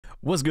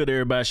What's good,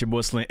 everybody? It's your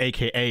boy Slim,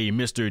 aka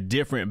Mr.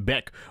 Different,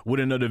 back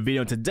with another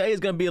video. Today is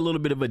gonna be a little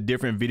bit of a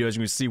different video. As you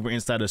can see, we're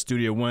inside of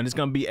Studio One. It's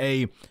gonna be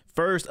a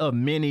first of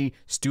many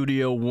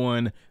Studio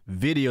One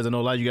videos. I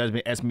know a lot of you guys have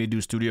been asking me to do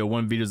Studio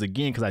One videos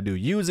again because I do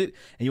use it,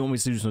 and you want me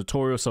to do some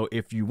tutorials. So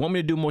if you want me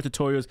to do more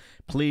tutorials,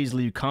 please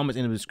leave comments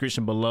in the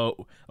description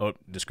below.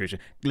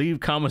 Leave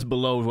comments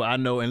below so I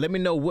know, and let me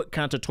know what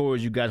kind of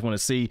tutorials you guys want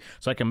to see,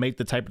 so I can make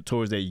the type of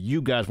tutorials that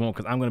you guys want.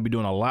 Because I'm gonna be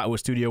doing a lot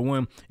with Studio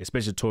One,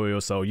 especially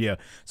tutorials. So yeah.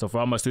 So for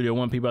all my Studio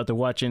One people out there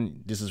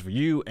watching, this is for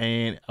you,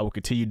 and I will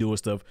continue doing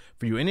stuff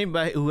for you. And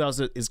anybody who else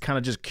is kind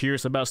of just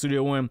curious about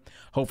Studio One,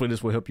 hopefully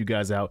this will help you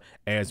guys out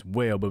as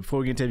well. But before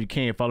we get into it, if you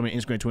can, follow me on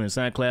Instagram, Twitter,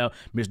 and SoundCloud,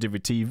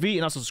 MrDifferentTV,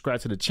 and also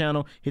subscribe to the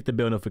channel. Hit the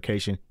bell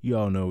notification. You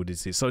all know what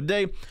this is. So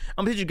today,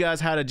 I'm gonna teach you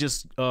guys how to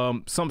just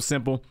something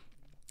simple,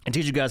 and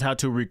teach you guys how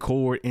to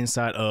record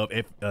inside of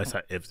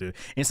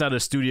inside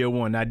of Studio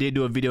One. Now, I did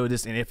do a video of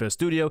this in FL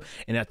Studio,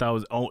 and I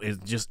thought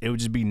it would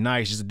just be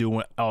nice just to do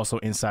one also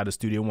inside of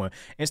Studio One.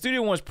 And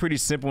Studio One is pretty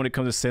simple when it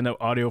comes to setting up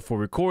audio for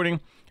recording.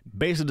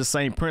 Basically the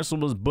same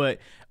principles, but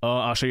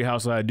I'll show you how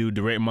I do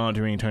direct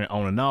monitoring, turn it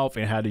on and off,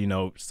 and how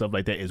to stuff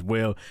like that as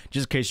well,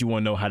 just in case you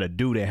want to know how to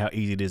do that, how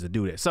easy it is to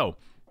do that. So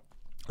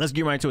let's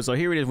get right into it. So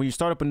here it is. When you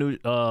start up a new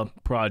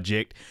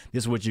project,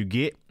 this is what you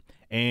get.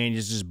 And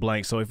it's just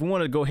blank. So if we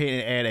want to go ahead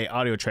and add a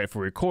audio track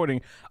for recording,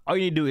 all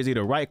you need to do is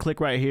either right click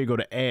right here, go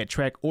to add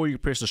track, or you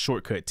press the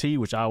shortcut T,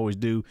 which I always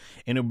do,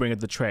 and it'll bring up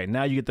the track.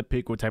 Now you get to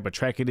pick what type of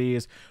track it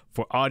is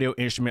for audio,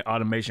 instrument,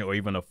 automation, or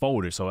even a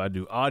folder. So I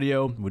do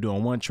audio, we're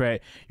doing one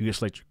track. You can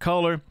select your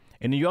color,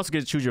 and then you also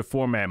get to choose your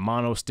format,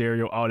 mono,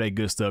 stereo, all that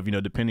good stuff,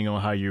 depending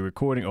on how you're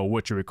recording or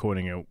what you're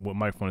recording and what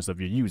microphone and stuff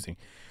you're using.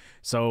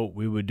 So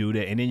we would do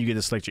that, and then you get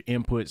to select your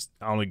inputs.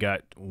 I only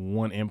got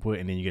one input,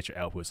 and then you get your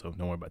output, so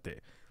don't worry about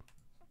that.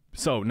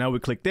 So now we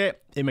click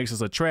that, it makes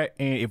us a track,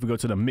 and if we go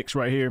to the mix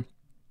right here,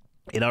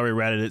 it already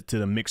routed it to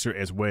the mixer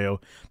as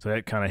well. So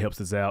that kind of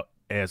helps us out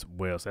as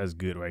well. So that's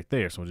good right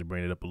there. So we'll just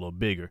bring it up a little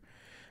bigger.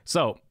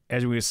 So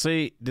as you can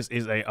see, this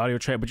is a audio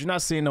track, but you're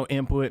not seeing no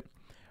input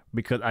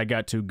because I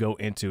got to go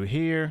into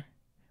here.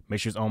 Make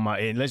sure it's on my,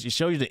 it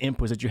shows you the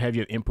inputs that you have.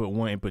 You have input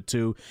 1, input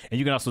 2, and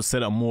you can also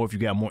set up more if you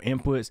got more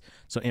inputs.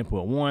 So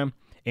input 1,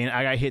 and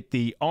I got to hit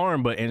the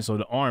arm button, so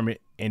to arm it,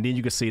 and then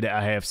you can see that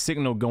I have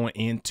signal going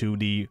into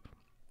the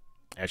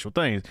actual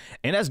things,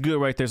 and that's good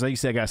right there. So like you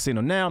said, I got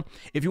signal. Now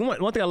if you want,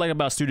 one thing I like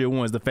about Studio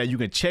One is the fact you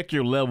can check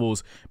your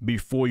levels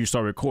before you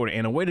start recording,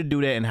 and a way to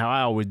do that, and how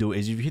I always do it,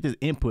 is if you hit this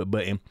input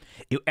button,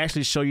 it'll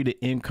actually show you the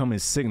incoming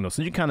signal,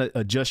 so you kind of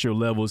adjust your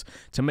levels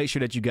to make sure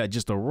that you got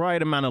just the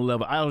right amount of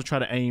level. I always try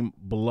to aim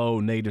below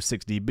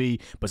 -6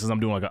 dB, but since I'm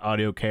doing like an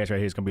audio cast right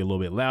here, it's gonna be a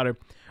little bit louder.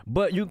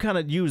 But you kind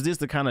of use this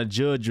to kind of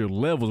judge your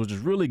levels, which is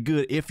really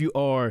good if you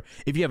have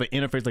an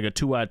interface like a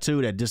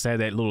 2i2 that just has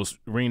that little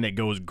ring that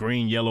goes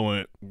green, yellow,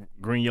 and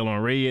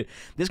red.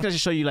 This can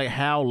just show you like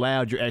how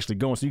loud you're actually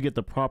going, so you get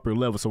the proper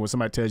level. So when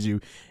somebody tells you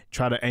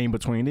try to aim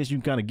between this, you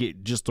can kind of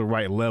get just the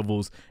right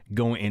levels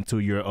going into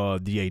your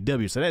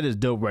DAW. So that is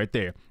dope right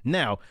there.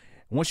 Now,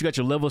 once you got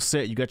your level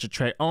set, you got your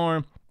track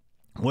on.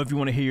 What if you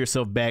want to hear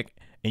yourself back,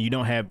 and you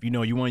don't have, you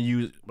want to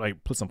use,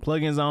 like, put some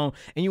plugins on,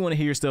 and you want to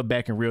hear your stuff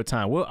back in real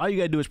time? Well, all you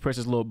gotta do is press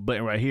this little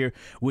button right here,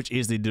 which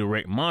is the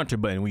direct monitor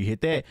button. When you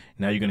hit that,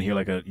 now you're gonna hear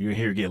you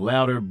hear it get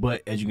louder.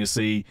 But as you can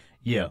see,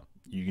 yeah,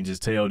 you can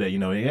just tell that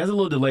it has a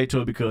little delay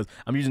to it because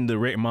I'm using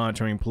direct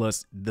monitoring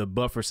plus the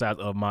buffer size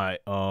of my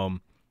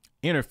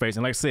interface.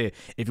 And like I said,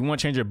 if you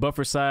want to change your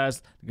buffer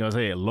size,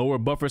 lower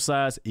buffer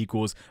size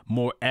equals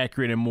more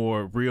accurate and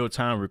more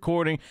real-time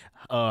recording.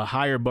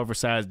 Higher buffer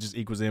size just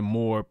equals in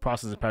more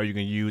processing power you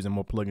can use and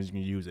more plugins you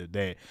can use at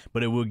that.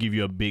 But it will give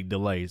you a big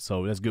delay,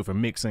 so that's good for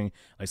mixing.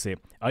 Like I said,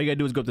 all you gotta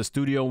do is go to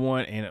Studio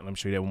One, and let me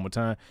show you that one more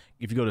time.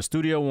 If you go to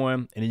Studio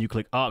One and then you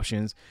click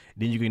Options,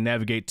 then you can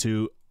navigate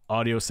to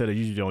audio setup.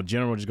 Usually on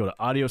general, just go to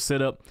audio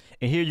setup,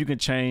 and here you can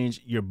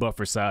change your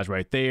buffer size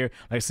right there.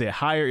 Like I said,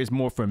 higher is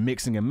more for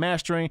mixing and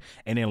mastering,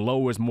 and then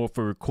lower is more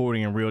for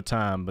recording in real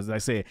time. But as I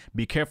said,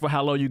 be careful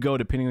how low you go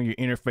depending on your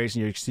interface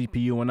and your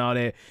CPU and all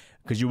that,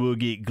 because you will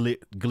get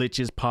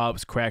glitches,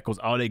 pops, crackles,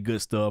 all that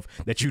good stuff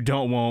that you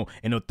don't want,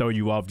 and it'll throw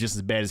you off just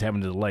as bad as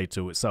having a delay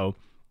to it. So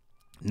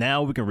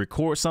now we can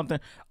record something.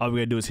 All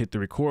we gotta do is hit the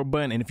record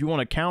button, and if you want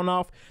to count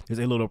off, there's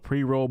a little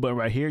pre-roll button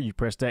right here. You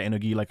press that, and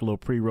it'll give you like a little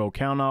pre-roll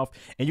count off.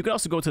 And you can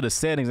also go to the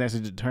settings and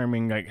actually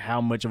determine like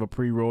how much of a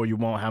pre-roll you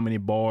want, how many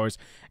bars,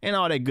 and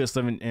all that good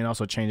stuff, and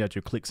also change out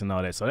your clicks and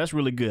all that. So that's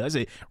really good. I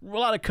say a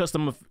lot of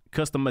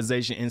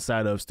customization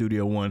inside of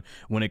Studio One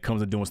when it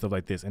comes to doing stuff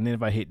like this. And then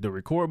if I hit the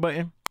record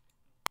button,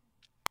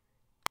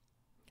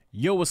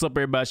 yo, what's up,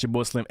 everybody? It's your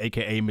boy Slim,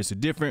 aka Mr.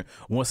 Different.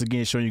 Once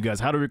again, showing you guys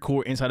how to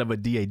record inside of a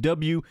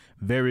DAW.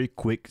 Very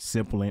quick,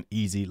 simple, and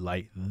easy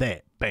like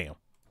that. Bam.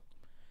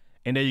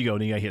 And there you go.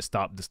 Then you gotta hit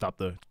stop to stop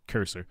the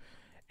cursor.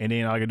 And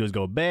then all I gotta do is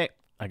go back.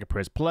 I can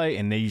press play,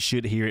 and then you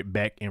should hear it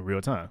back in real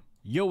time.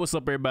 Yo, what's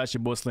up, everybody? It's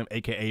your boy Slim,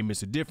 aka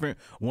Mr. Different.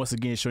 Once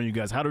again, showing you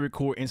guys how to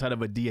record inside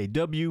of a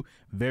DAW.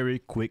 Very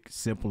quick,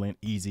 simple, and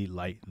easy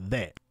like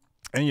that.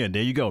 And yeah,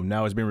 there you go.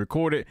 Now it's been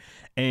recorded,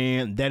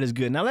 and that is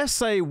good. Now let's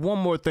say one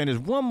more thing. There's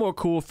one more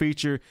cool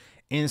feature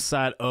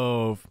inside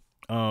of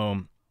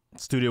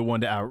Studio One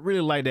that I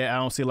really like that I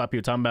don't see a lot of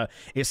people talking about.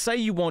 Is say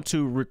you want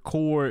to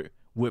record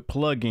with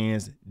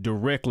plugins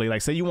directly.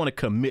 Like say you want to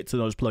commit to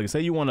those plugins.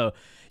 Say you want to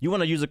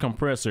use a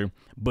compressor,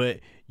 but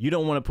you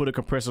don't want to put a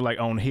compressor like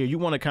on here. You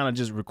want to kind of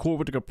just record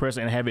with the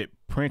compressor and have it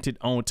printed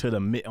onto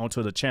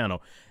the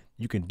channel.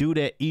 You can do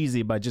that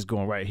easy by just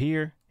going right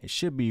here. It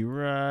should be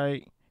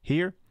right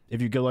here.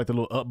 If you go like the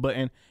little up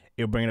button,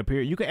 it'll bring it up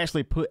here. You can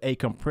actually put a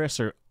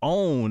compressor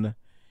on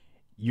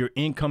your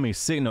incoming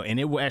signal and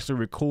it will actually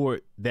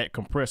record that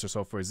compressor.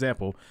 So for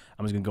example,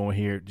 I'm just gonna go in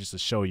here just to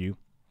show you,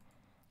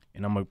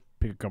 and I'm gonna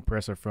pick a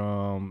compressor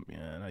from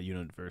not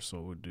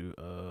Universal. We'll do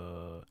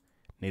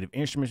Native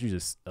Instruments. Use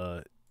this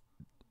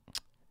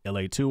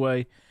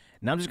LA2A.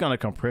 Now I'm just gonna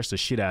compress the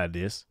shit out of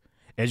this.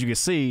 As you can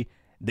see,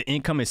 the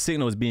incoming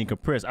signal is being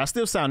compressed. I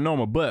still sound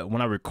normal, but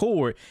when I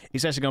record,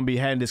 it's actually gonna be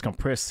having this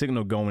compressed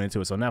signal going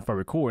into it. So now if I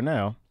record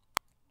now,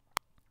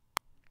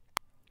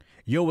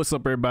 yo, what's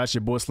up everybody? It's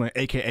your boy Slim,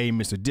 aka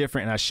Mr.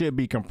 Different, and I should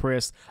be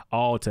compressed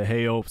all to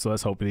hell. So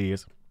let's hope it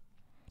is.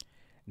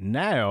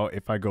 Now,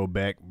 if I go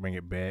back, bring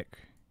it back.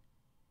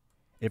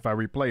 If I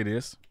replay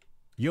this,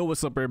 yo,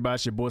 what's up everybody?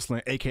 It's your boy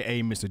Slim,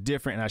 aka Mr.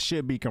 Different, and I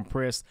should be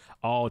compressed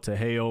all to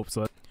hell.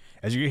 So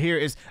as you can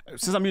hear,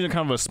 since I'm using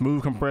kind of a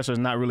smooth compressor, it's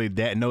not really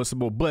that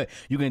noticeable, but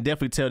you can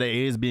definitely tell that it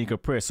is being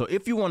compressed. So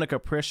if you want to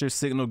compress your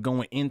signal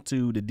going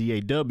into the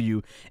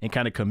DAW and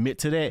kind of commit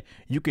to that,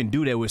 you can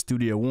do that with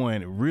Studio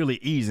One really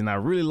easy. And I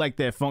really like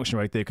that function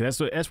right there, because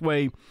that's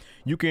way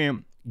you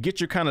can get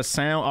your kind of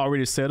sound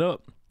already set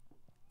up,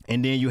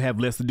 and then you have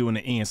less to do in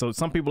the end. So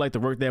some people like to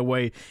work that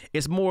way.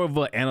 It's more of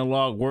an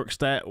analog work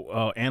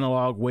style,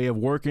 analog way of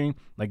working.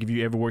 Like if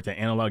you ever worked at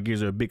analog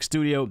gears or a big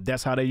studio,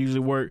 that's how they usually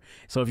work.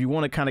 So if you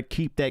want to kind of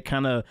keep that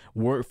kind of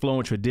workflow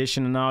and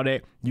tradition and all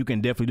that, you can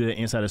definitely do that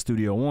inside of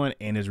Studio One,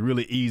 and it's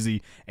really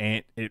easy,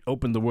 and it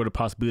opens the world of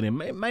possibility.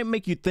 It might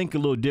make you think a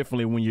little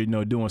differently when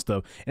you're doing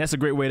stuff, and that's a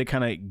great way to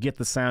kind of get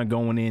the sound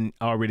going in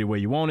already where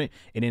you want it,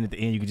 and then at the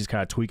end you can just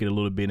kind of tweak it a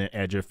little bit and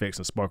add your effects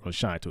and sparkle and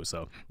shine to it.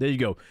 So there you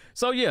go.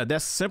 So yeah,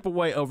 that's a simple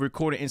way of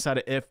recording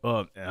inside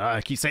of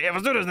I keep saying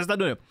let's do this. Let's not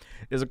do it.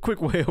 There's a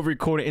quick way of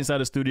recording inside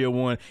of Studio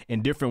One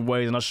in different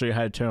ways, and I'll show you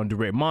how to turn on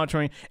direct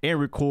monitoring and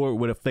record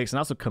with effects, and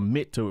also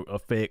commit to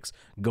effects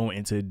going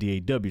into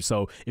the DAW.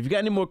 So if you got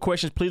any more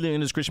questions, please leave in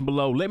the description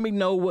below. Let me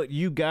know what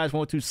you guys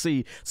want to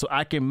see so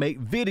I can make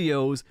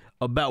videos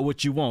about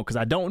what you want, because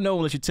I don't know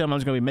unless you tell me I'm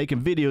just gonna be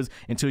making videos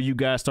until you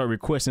guys start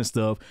requesting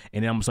stuff,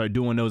 and then I'm gonna start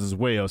doing those as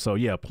well. So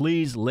yeah,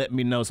 please let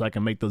me know so I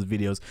can make those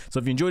videos. So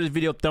if you enjoyed this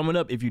video, thumb it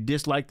up. If you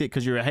disliked it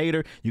because you're a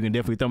hater, you can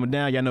definitely thumb it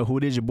down. Y'all know who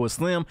it is, your boy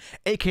Slim,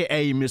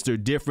 aka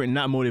Mr. Different,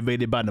 not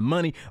motivated by the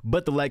money,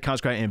 but the like, comment,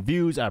 subscribe, and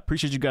views. I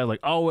appreciate you guys like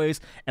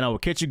always, and I will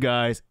catch you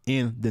guys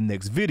in the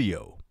next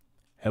video.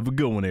 Have a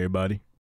good one, everybody.